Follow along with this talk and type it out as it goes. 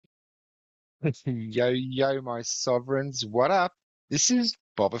Yo, yo, my sovereigns, what up? This is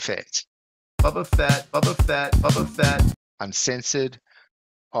Boba Fett, Bubba Fett, Bubba Fett, Bubba Fett. uncensored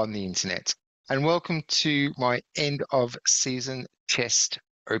on the internet. And welcome to my end of season chest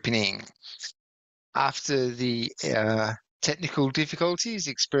opening. After the technical difficulties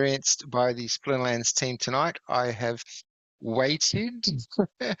experienced by the Splinterlands team tonight, I have waited.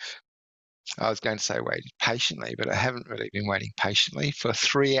 I was going to say waited patiently, but I haven't really been waiting patiently for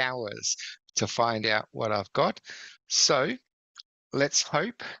 3 hours to find out what I've got. So let's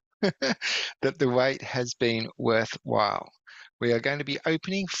hope that the wait has been worthwhile. We are going to be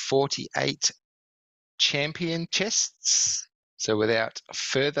opening 48 champion chests. So without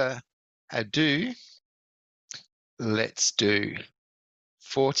further ado, let's do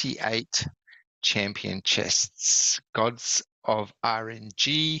 48 champion chests. Gods of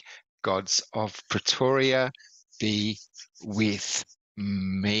RNG, gods of Pretoria, be with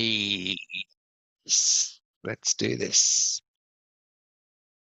me. Let's do this.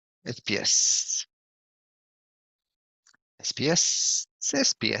 SPS. SPS.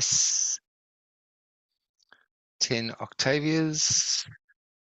 SPS. 10 Octavias.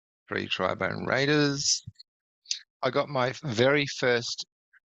 3 Drybone Raiders. I got my very first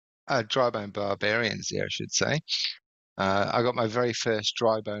Drybone Barbarians there, I should say. I got my very first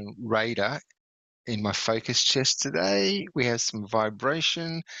Drybone Raider in my focus chest today. We have some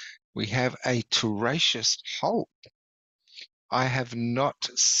vibration. We have a Tenacious Hulk. I have not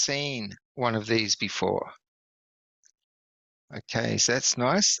seen one of these before. Okay, so that's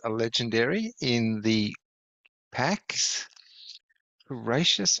nice. A legendary in the packs.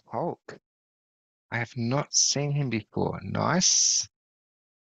 Tenacious Hulk. I have not seen him before. Nice.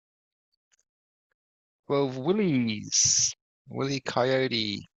 12 Willies. Willy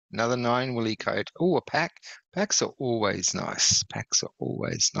Coyote. Another 9 Willy Coyote. Oh, a pack. Packs are always nice. Packs are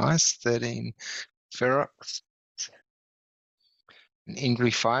always nice. 13 Ferox. An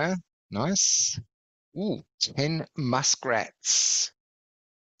Angry Fire. Nice. Ooh, 10 Muskrats.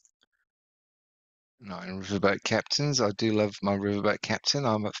 9 Riverboat Captains. I do love my Riverboat Captain.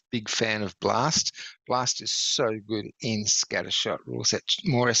 I'm a big fan of Blast. Blast is so good in Scattershot rules.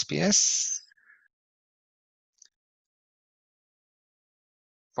 More SPS.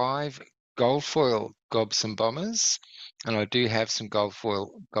 5 Goldfoil Gobson Bombers. And I do have some Goldfoil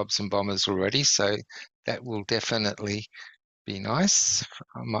Gobson Bombers already, so that will definitely be nice.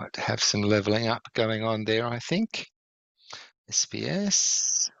 I might have some leveling up going on there, I think.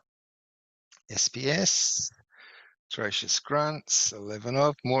 SPS. SPS. Atrocious Grunts, 11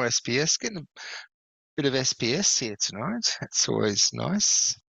 of. More SPS. Getting a bit of SPS here tonight. That's always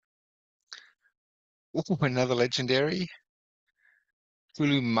nice. Ooh, another legendary.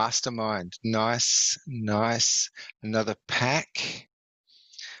 Hulu Mastermind. Nice, nice. Another pack.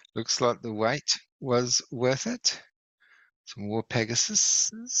 Looks like the wait was worth it. Some War Pegasi.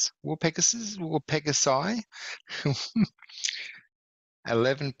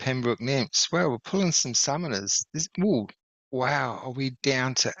 11 Pembroke Nymphs. Well, we're pulling some summoners. Ooh, wow, are we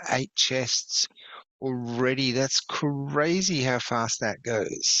down to 8 chests already? That's crazy how fast that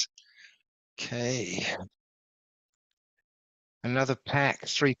goes. Okay. Another pack,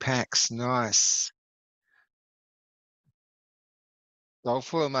 3 packs. Nice.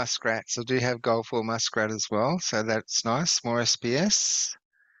 Goldfoil Muskrats. I do have Goldfoil Muskrat as well, so that's nice. More SPS.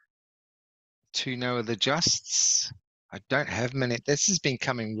 2 No Other Justs. I don't have many. This has been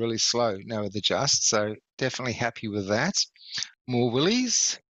coming really slow, No Other Just, so definitely happy with that. More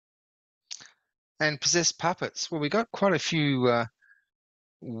Willies. And Possessed Puppets. Well, we got quite a few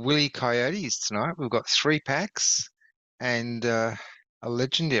Willy Coyotes tonight. We've got 3 packs and a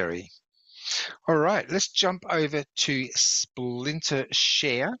legendary. All right, let's jump over to Splinter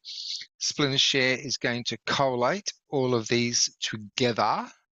Share. Splinter Share is going to collate all of these together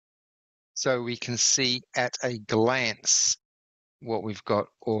so we can see at a glance what we've got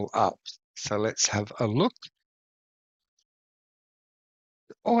all up. So let's have a look.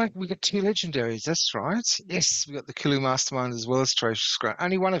 Oh, we got 2 legendaries. That's right. Yes, we got the Kulu Mastermind as well as Atrocious Grunt.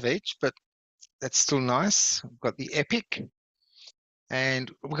 Only one of each, but that's still nice. We've got the Epic,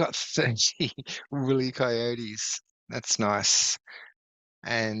 and we've got 30 Willy Coyotes. That's nice,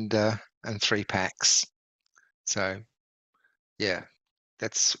 and 3 packs. So yeah,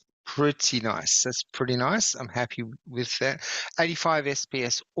 that's pretty nice. That's pretty nice. I'm happy with that. 85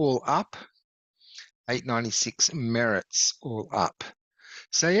 SPS all up. 896 merits all up.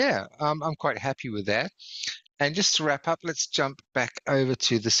 So yeah, I'm quite happy with that. And just to wrap up, let's jump back over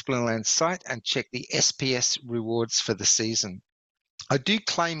to the Splinterlands site and check the SPS rewards for the season. I do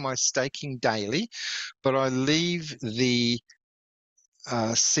claim my staking daily, but I leave the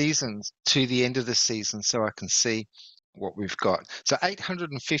seasons to the end of the season so I can see what we've got. So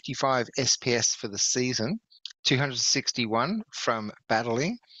 855 SPS for the season, 261 from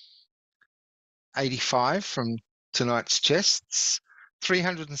battling, 85 from tonight's chests,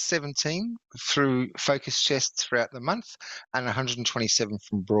 317 through focus chests throughout the month, and 127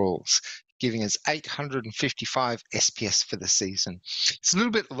 from brawls, giving us 855 SPS for the season. It's a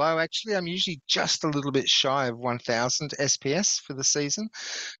little bit low, actually. I'm usually just a little bit shy of 1,000 SPS for the season.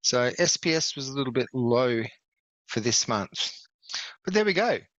 So SPS was a little bit low for this month. But there we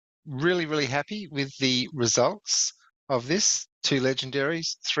go. Really, really happy with the results of this. 2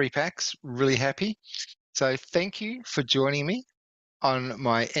 legendaries, 3 packs, really happy. So thank you for joining me on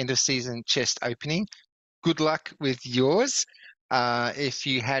my end of season chest opening. Good luck with yours. If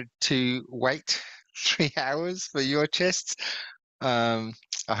you had to wait 3 hours for your chests, I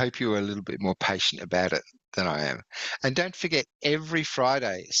hope you were a little bit more patient about it than I am. And don't forget, every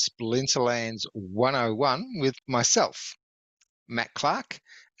Friday, Splinterlands 101 with myself, Matt Clark,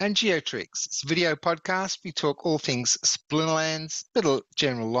 and Geotrix. It's a video podcast. We talk all things Splinterlands, bit of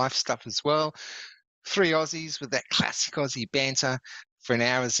general life stuff as well. 3 Aussies with that classic Aussie banter for an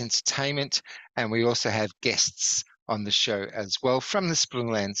hour's entertainment. And we also have guests on the show as well from the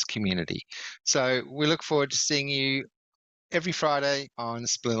Splinterlands community. So we look forward to seeing you every Friday on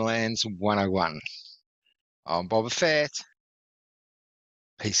Splinterlands 101. I'm Boba Fett.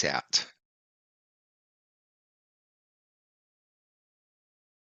 Peace out.